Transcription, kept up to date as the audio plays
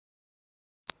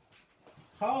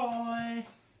Hi!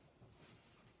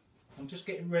 I'm just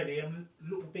getting ready, I'm a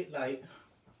little bit late.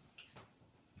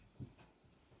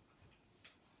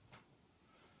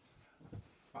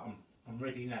 But I'm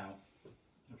ready now.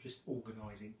 I'm just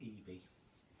organising Evie.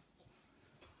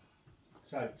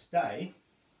 So today,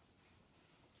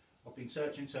 I've been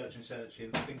searching,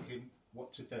 thinking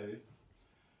what to do,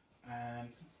 and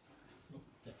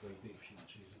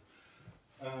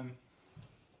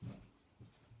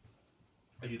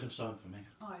you can sign for me.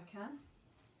 I can.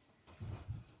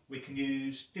 We can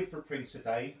use different things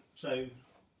today. So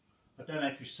I don't know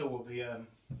if you saw the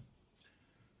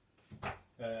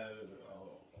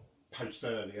post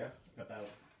earlier about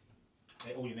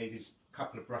it. All you need is a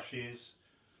couple of brushes,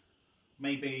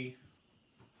 maybe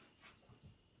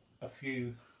a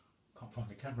few, can't find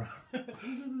the camera,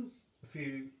 a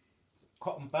few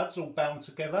cotton buds all bound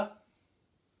together.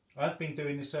 I've been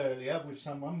doing this earlier with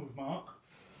someone, with Mark.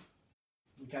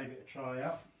 We gave it a try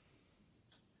out.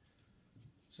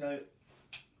 So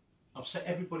I've set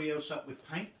everybody else up with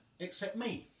paint except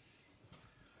me.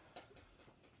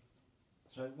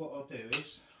 So what I'll do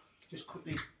is just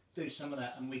quickly do some of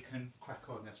that and we can crack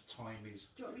on as time is.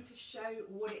 Do you want me to show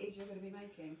what it is you're going to be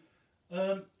making?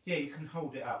 Yeah, you can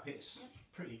hold it up. It's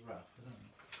pretty rough, isn't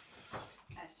it?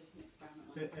 That's just an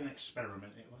experiment. An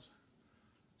experiment it was.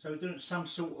 So we're doing some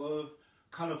sort of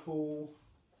colourful,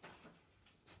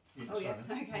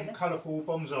 colourful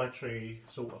bonsai tree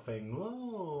sort of thing.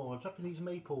 Oh, Japanese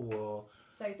maple or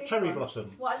so this cherry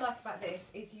blossom. What I like about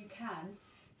this is you can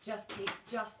just keep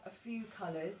just a few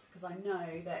colours, because I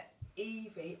know that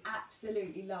Evie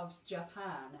absolutely loves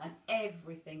Japan and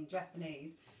everything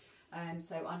Japanese.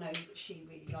 So I know that she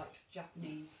really likes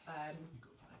Japanese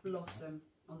blossom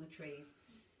on the trees.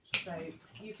 So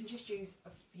you can just use a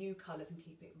few colours and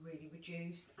keep it really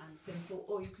reduced and simple,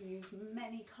 or you can use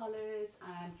many colours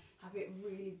and have it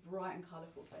really bright and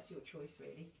colourful, so that's your choice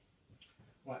really.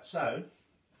 Right, so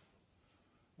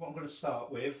what I'm going to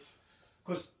start with,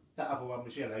 because that other one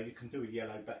was yellow, you can do a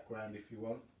yellow background if you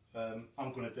want.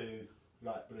 I'm going to do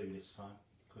light blue this time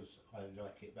because I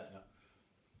like it better.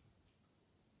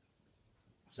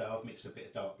 So I've mixed a bit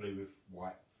of dark blue with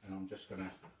white and I'm just going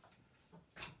to,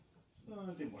 I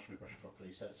didn't wash my brush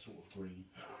properly, so it's sort of green.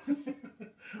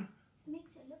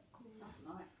 Makes it look cool. That's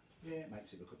nice. Yeah, it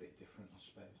makes it look a bit different, I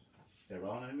suppose. There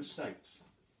are no mistakes,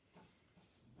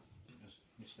 as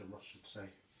Mr. Ross should say.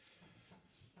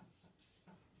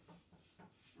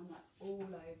 And that's all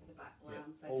over the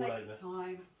background, yeah, so take your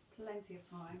time, plenty of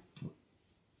time.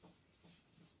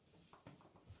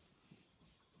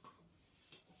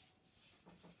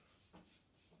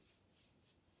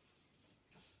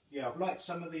 Yeah, I've liked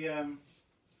some of the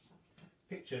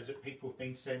pictures that people have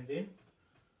been sending.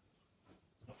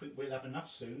 I think we'll have enough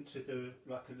soon to do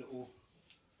like a little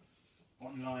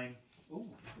online, oh,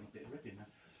 a bit of red in there.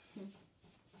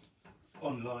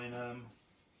 Online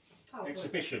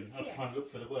exhibition. I was trying to look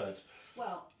for the word.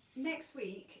 Well, next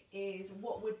week is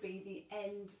what would be the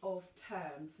end of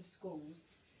term for schools.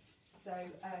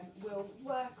 So we'll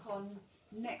work on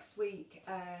next week,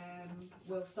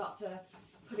 we'll start to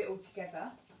put it all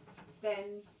together.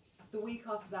 Then the week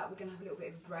after that we're going to have a little bit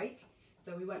of a break,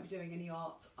 so we won't be doing any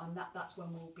art, and that's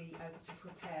when we'll be able to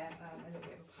prepare a little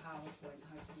bit of a PowerPoint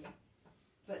hopefully.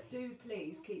 But do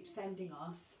please keep sending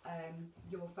us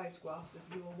your photographs of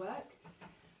your work,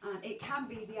 and it can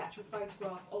be the actual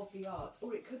photograph of the art,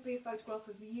 or it could be a photograph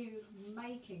of you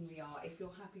making the art if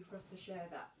you're happy for us to share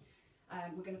that.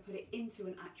 We're going to put it into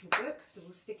an actual book, so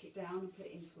we'll stick it down and put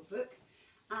it into a book,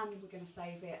 and we're going to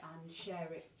save it and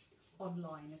share it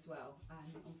online as well,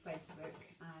 on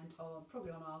Facebook and probably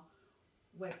on our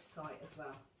website as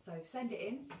well. So send it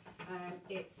in.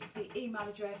 It's the email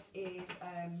address is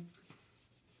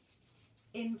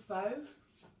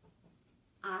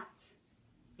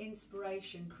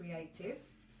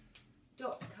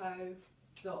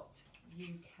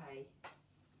info@inspirationcreative.co.uk.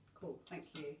 Cool,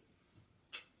 thank you.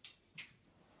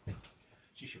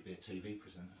 She should be a TV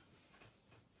presenter.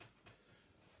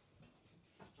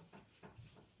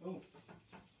 Oh,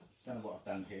 don't know what I've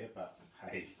done here, but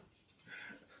hey.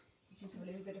 You seem to have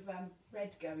a little bit of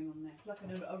red going on there. It's like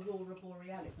an aurora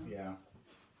borealis. Yeah.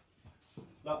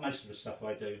 Like most of the stuff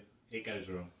I do, it goes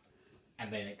wrong,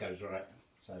 and then it goes right.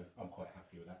 So I'm quite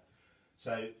happy with that.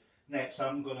 So next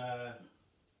I'm going to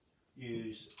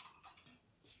use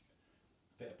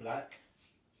a bit of black.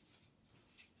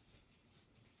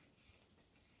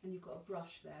 And you've got a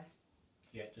brush there.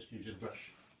 Yeah, just use a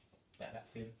brush about that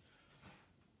thin.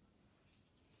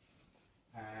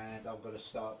 And I'm going to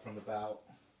start from about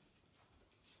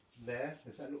there.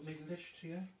 Does that look middle-ish to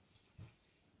you?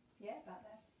 Yeah, about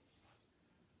there.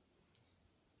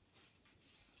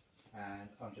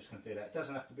 I'm just going to do that. It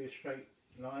doesn't have to be a straight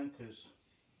line because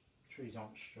trees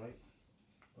aren't straight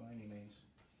by any means,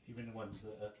 even the ones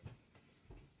that are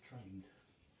trained.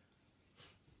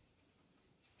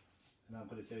 And I'm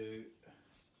going to do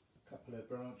a couple of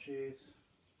branches.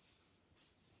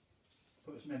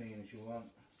 Put as many in as you want.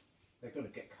 They're going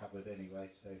to get covered anyway,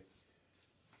 so.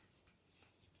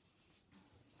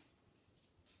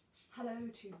 Hello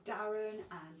to Darren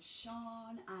and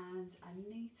Sean and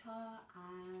Anita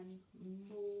and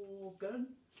Morgan.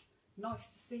 Nice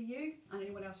to see you and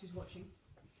anyone else who's watching.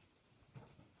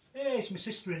 Hey, it's my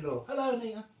sister-in-law. Hello,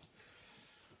 Anita.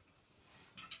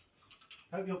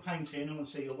 Hope you're painting. I want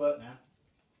to see your work now.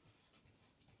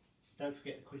 Don't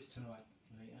forget the quiz tonight,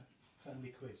 Anita.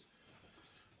 Family quiz.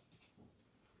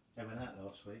 They went out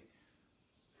last week.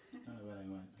 I don't know where they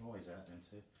went. They're always out, them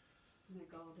two. In the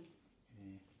garden.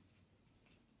 Yeah.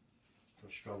 For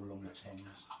a stroll along the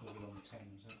Thames. All along the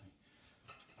Thames, don't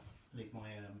they? Leave my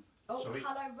Oh, sorry.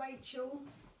 hello Rachel.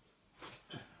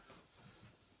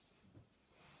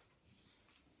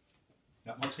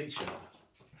 Got my t-shirt.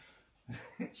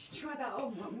 Should try that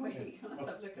on one week. Let's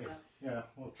have a look at that. Yeah,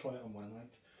 we'll try it on one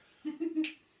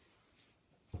week.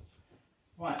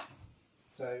 Right,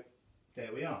 so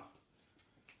there we are.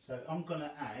 So I'm going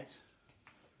to add,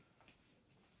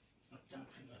 I don't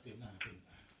think I did, no I didn't.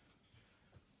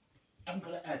 I'm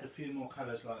going to add a few more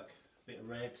colours, like a bit of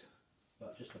red,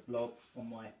 like just a blob on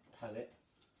my palette.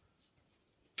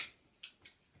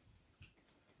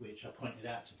 Which I pointed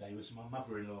out today was my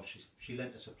mother-in-law. She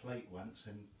lent us a plate once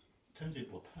and turned it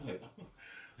into a palette.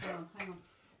 Oh, hang on.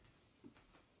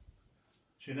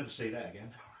 She'll never see that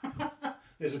again.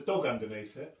 There's a dog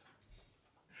underneath it.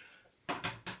 I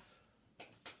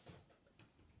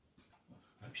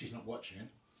hope she's not watching.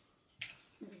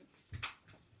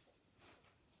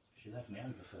 She'll have me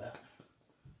over for that.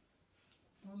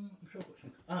 I'm sure.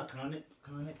 Ah, can I nick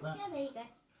that? Yeah, there you go.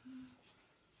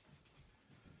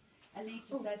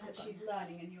 Anita Oh, says that she's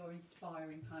learning and you're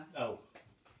inspiring her. Oh.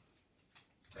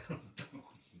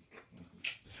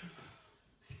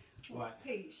 Right.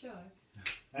 Pete, show.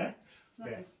 Huh?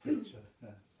 Nothing. Yeah,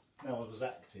 sure. No, I was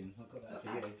acting. I got that for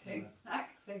you. Acting.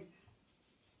 Acting.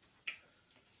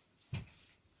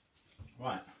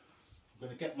 Right. I'm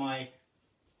going to get my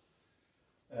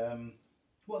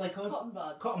what are they called? Cotton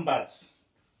buds. Cotton buds.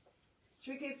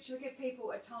 Should we give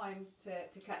people a time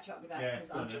to catch up with that? Yeah, Because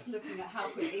go on I'm then. just looking at how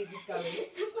quickly this is going.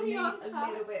 Put You it need on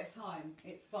a little bit of time.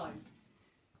 It's fine.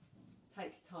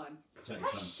 Take your time. Take your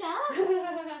time. Pressure.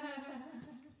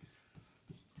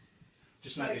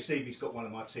 Just noticed Stevie's got one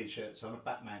of my t-shirts on, a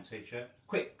Batman t-shirt.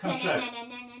 Quick, come show.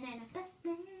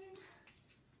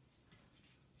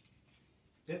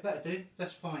 Yeah, that'll do.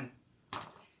 That's fine.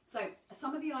 So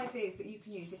some of the ideas that you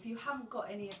can use, if you haven't got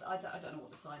any of, I don't know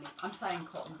what the sign is. I'm saying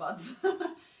cotton buds.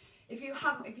 if you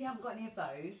haven't got any of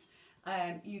those,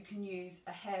 you can use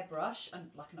a hairbrush, and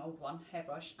like an old one,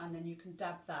 hairbrush, and then you can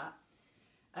dab that.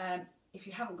 If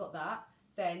you haven't got that,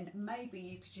 then maybe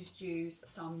you could just use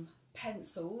some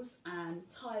pencils and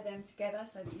tie them together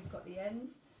so that you've got the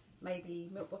ends. Maybe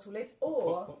milk bottle lids,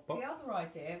 or Pop, pop, pop. the other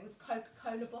idea was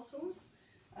Coca-Cola bottles.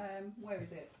 Where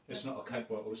is it? It's not a Coke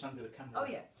bottle, it's under the camera. Oh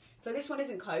yeah, so this one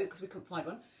isn't Coke because we couldn't find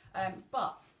one,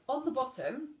 but on the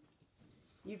bottom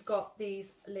you've got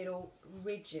these little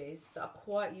ridges that are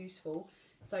quite useful,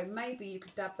 so maybe you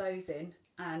could dab those in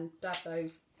and dab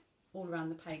those all around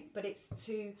the paint, but it's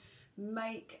to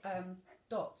make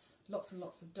dots, lots and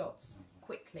lots of dots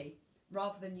quickly,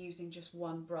 rather than using just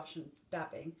one brush and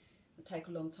dabbing. It would take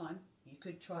a long time. You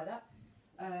could try that,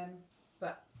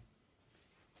 but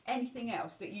anything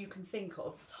else that you can think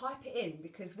of, type it in,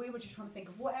 because we were just trying to think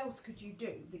of what else could you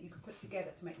do that you could put together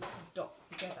to make lots of dots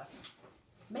together.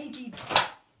 Maybe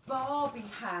Barbie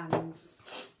hands.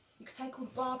 You could take all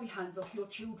the Barbie hands off your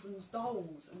children's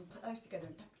dolls and put those together.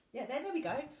 Yeah, there we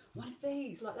go. One of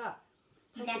these, like that.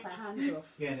 Take its Never. hands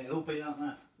off. Yeah, and it'll all be like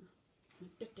that.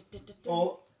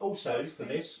 Or also That's for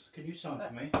great. this, can you sign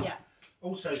for me? Yeah.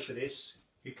 Also for this,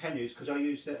 you can use, because I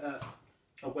used it at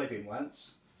a wedding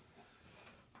once,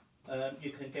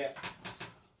 you can get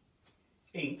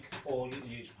ink, or you can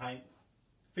use paint,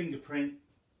 fingerprint,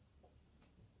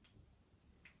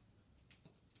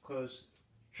 because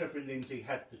Trevor and Lindsay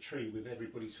had the tree with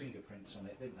everybody's fingerprints on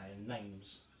it, didn't they, and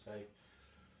names, so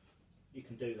you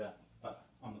can do that, but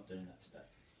I'm not doing that today,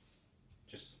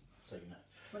 just so you know.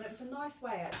 Well, it was a nice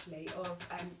way actually of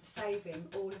saving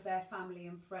all of their family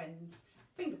and friends'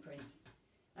 fingerprints.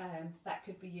 That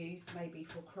could be used maybe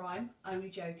for crime, only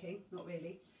joking, not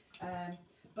really. Yeah,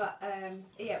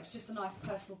 it was just a nice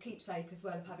personal keepsake as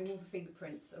well, of having all the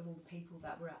fingerprints of all the people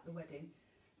that were at the wedding.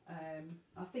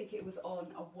 I think it was on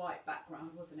a white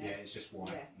background, wasn't it? Yeah, it's just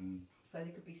white. Yeah. Mm. So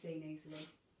they could be seen easily.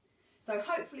 So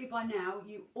hopefully by now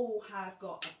you all have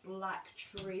got a black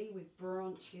tree with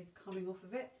branches coming off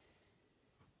of it.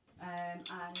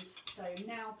 And so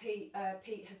now Pete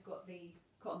has got the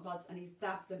cotton buds and he's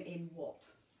dabbed them in what?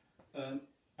 A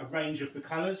range of the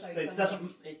colours. So It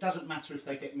doesn't matter if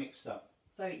they get mixed up.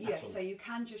 So yeah, so you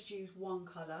can just use one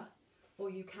colour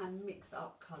or you can mix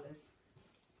up colours.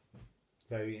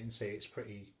 So you can see it's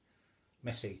pretty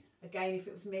messy. Again, if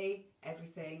it was me,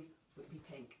 everything would be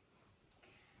pink.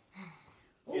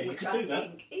 Yeah, you which could I do that.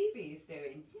 think Evie is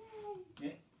doing. Yay.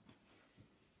 Yeah.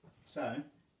 So,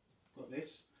 got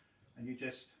this, and you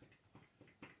just...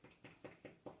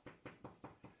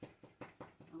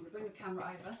 I'm going to bring the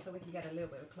camera over so we can get a little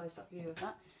bit of a close-up view of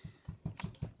that.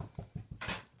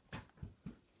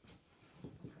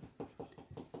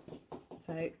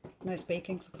 So, no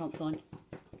speaking because I can't sign.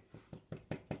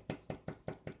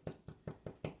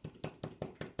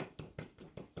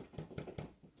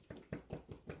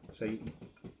 So you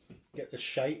get the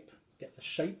shape,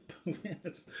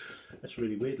 That's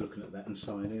really weird looking at that and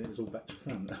signing. It's all back to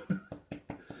front.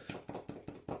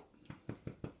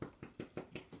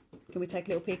 Can we take a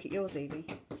little peek at yours, Evie?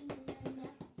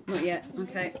 Not yet.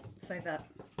 Okay, save that.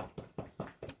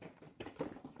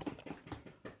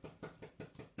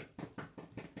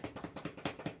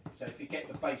 So if you get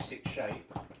the basic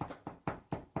shape of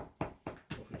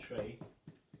a tree,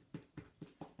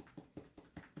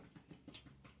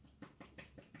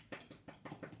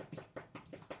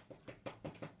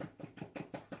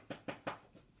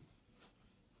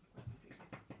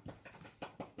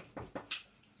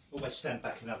 always stand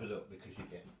back and have a look because you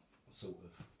get sort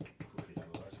of crooked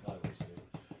otherwise. I always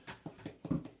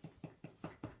do.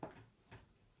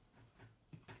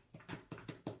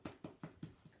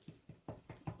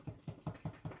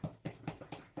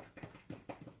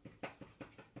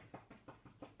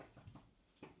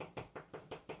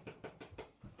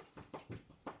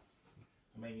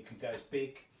 I mean, you can go as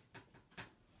big,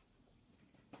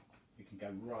 you can go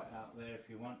right out there if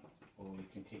you want, or you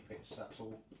can keep it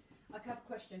subtle. I have a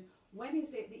question. When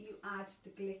is it that you add the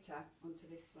glitter onto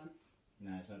this one?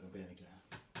 No, it's not going to be any glitter.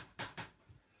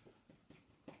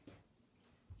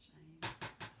 Shame.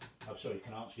 Oh, sorry,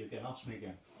 can I answer you again? Ask me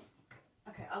again.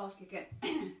 Okay, I'll ask you again.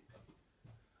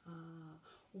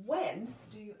 When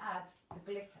do you add the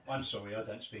glitter? I'm sorry, I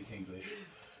don't speak English.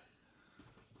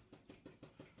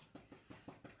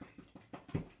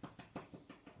 Do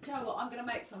you know what? I'm going to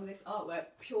make some of this artwork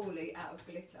purely out of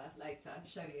glitter later and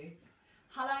show you.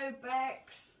 Hello,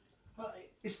 Bex.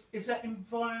 Is that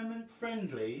environment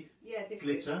friendly? Yeah, this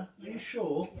glitter? is. Are Yeah. you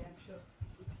sure? Yeah, I'm sure.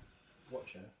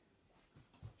 Watch her.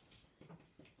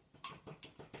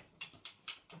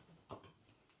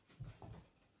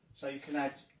 So you can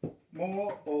add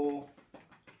more, or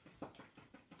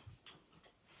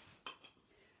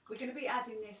we're going to be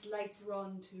adding this later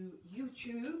on to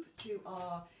YouTube, to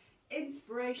our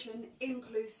Inspiration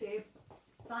Inclusive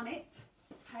Planet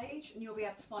page, and you'll be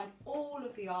able to find all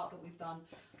of the art that we've done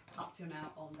up till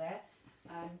now on there.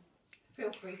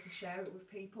 Feel free to share it with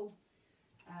people,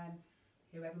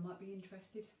 whoever might be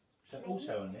interested. so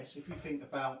also on this, if you think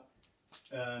about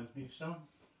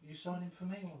you signing for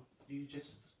me, or do you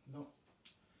just not?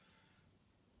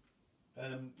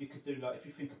 You could do like, if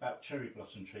you think about cherry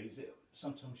blossom trees,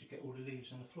 sometimes you get all the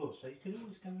leaves on the floor, so you could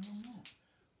always go along that.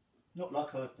 Not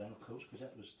like I've done, of course, because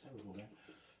that was terrible then.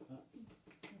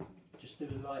 Just do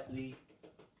a lightly,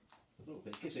 a little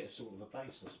bit, gives it a sort of a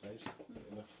base, I suppose,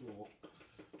 on the floor.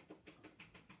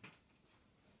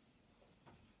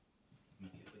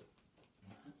 Make it a bit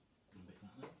like that, and a bit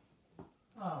like that.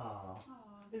 Ah,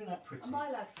 isn't that pretty? Am I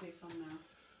allowed to do some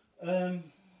now?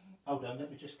 Hold on, let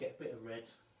me just get a bit of red,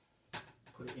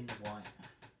 put it in the white.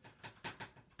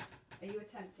 Are you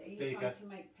attempting? Are There you you trying go. to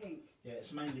make pink? Yeah,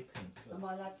 it's mainly pink. Am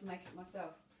I allowed to make it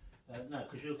myself? No,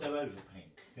 because you'll go over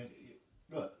pink.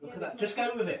 Look Yeah, at that. it's Just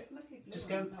go with It's it. mostly blue. Just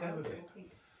go No, with I'll it. do all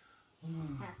pink.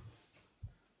 Mm. That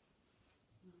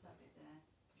bit there,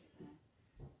 bit there.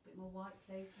 A bit more white,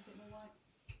 please. A bit more white.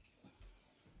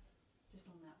 Just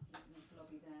on that little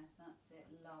blobby there. That's it.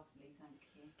 Lovely, thank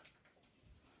you.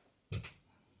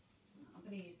 I'm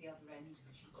going to use the other end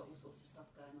because you've got all sorts of stuff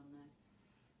going on there.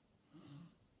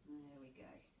 There we go.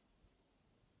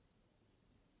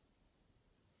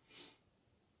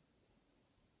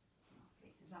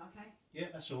 Lovely. Is that okay? Yeah,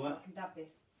 that's all right. I can dab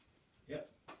this. Yep.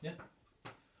 Yeah.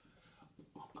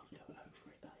 I'm going to go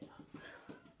over it later.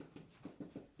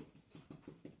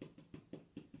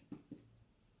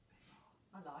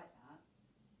 I like that.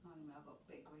 Oh, anyway, I've got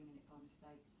a bit of green in it by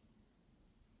mistake.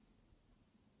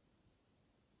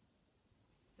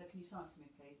 It's can you sign for me,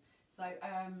 please? So,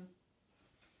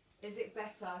 is it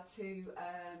better to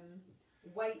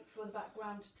wait for the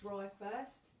background to dry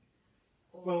first?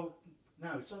 Or Well,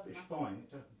 no, it's doesn't matter? fine.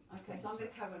 It doesn't, Okay, so I'm going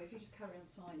to carry on. If you just carry on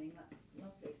signing, that's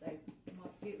lovely. So, my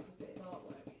beautiful bit of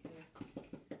artwork here,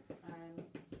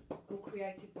 all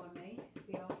created by me,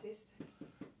 the artist.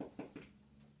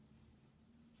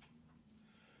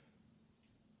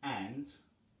 And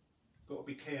got to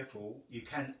be careful. You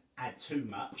can add too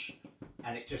much,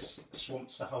 and it just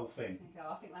swamps the whole thing. Okay,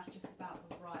 I think that's just about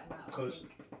the right amount of Because,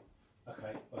 ink.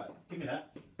 okay, right, give me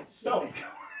that. Stop.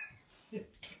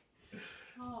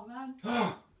 Oh man,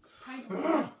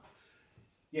 painful.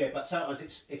 Yeah, but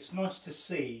sometimes it's nice to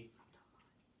see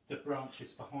the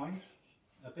branches behind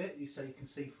a bit, so you can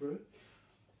see through.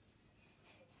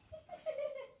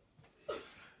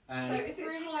 So is it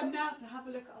time now to have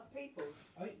a look at other people's?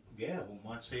 Yeah, I wouldn't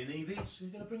mind seeing Evie. So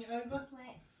you're going to bring it over?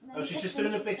 Wait, Oh, she's just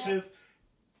doing a bit of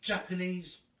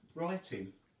Japanese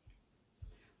writing.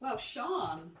 Well,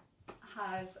 Sian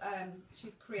has,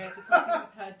 she's created something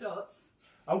with her dots.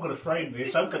 I'm going to frame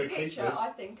this. I'm going to keep picture, this. I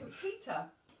think, of Peter.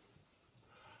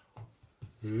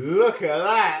 Look at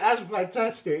that. That's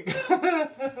fantastic.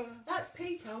 That's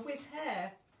Peter with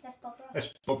hair. That's Bob Ross.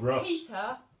 That's Bob Ross.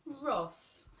 Peter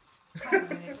Ross. Hang on a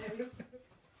minute, there is.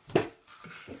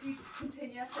 If you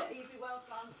continue, I said Evie, well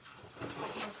done.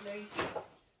 Lovely.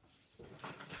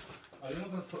 Oh, you're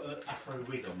not going to put an afro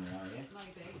wig on there, are you?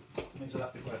 Maybe. Means I'll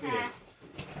have to go here.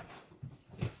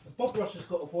 Bob Ross has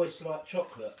got a voice like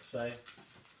chocolate, so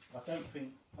I don't think.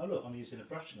 Oh look, I'm using a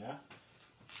brush now.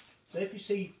 So if you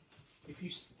see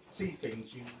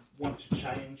things you want to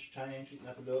change, you can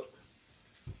have a look.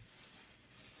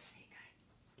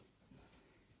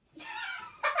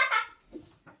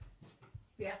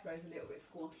 The afro's a little bit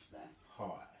squashed there.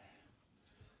 Hi.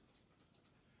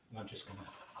 And I'm just going to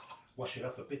wash it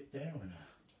off a bit there and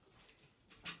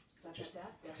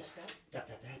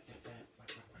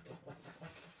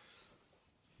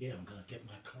yeah, I'm going to get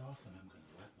my cloth and I'm going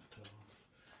to wipe my cloth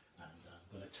and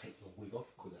I'm going to take the wig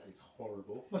off because that is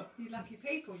horrible. You lucky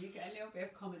people, you get a little bit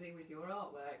of comedy with your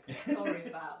artwork. Sorry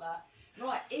about that.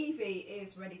 Right, Evie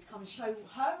is ready to come and show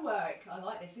her work. I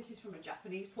like this. This is from a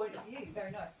Japanese point of view.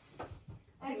 Very nice.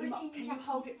 Can you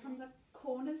hold it from the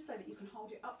corners so that you can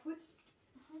hold it upwards?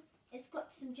 It's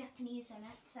got some Japanese in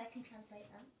it, so I can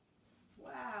translate them.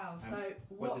 Wow, so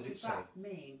what does that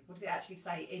mean? What does it actually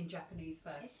say in Japanese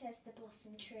first? It says the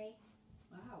blossom tree.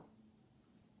 Wow.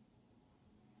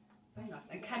 Very nice.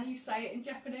 And can you say it in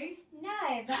Japanese?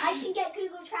 No, but I can get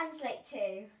Google Translate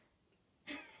too.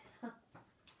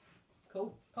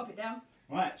 Cool. Pop it down.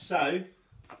 Right, so,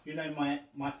 you know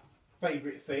my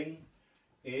favourite thing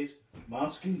is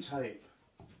masking tape.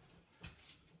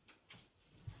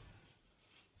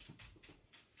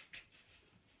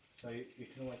 So you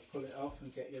can always pull it off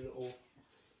and get your little...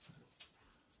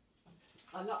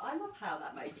 I love how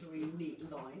that makes a really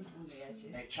neat line on the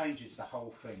edges. It changes the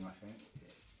whole thing, I think.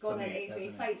 Go on then, For me,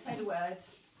 Evie. Say the word.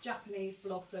 Japanese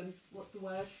blossom. What's the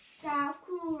word?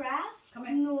 Sakura Come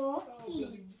in. no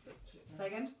ki. Say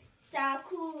again.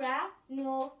 Sakura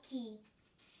no ki.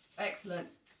 Excellent.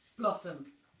 Blossom.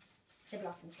 The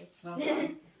blossom tree. Well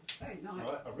done. Very nice.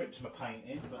 Right, I ripped my paint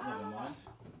in, but never mind.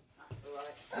 That's all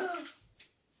right.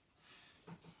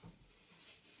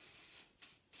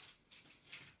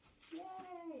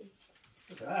 Yay!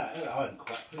 Look at that. I'm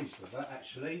quite pleased with that,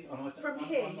 actually. From I'm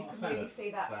here, not you a can fan really of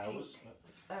see that flowers,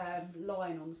 pink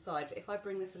line on the side. But if I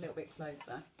bring this a little bit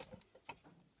closer,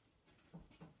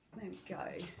 there we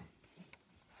go.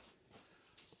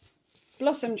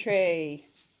 Blossom tree.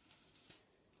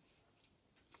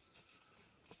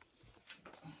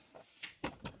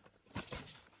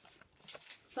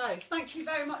 So, thank you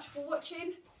very much for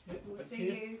watching. Yeah, We'll thank see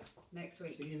you next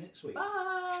week. See you next week.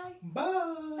 Bye. Bye.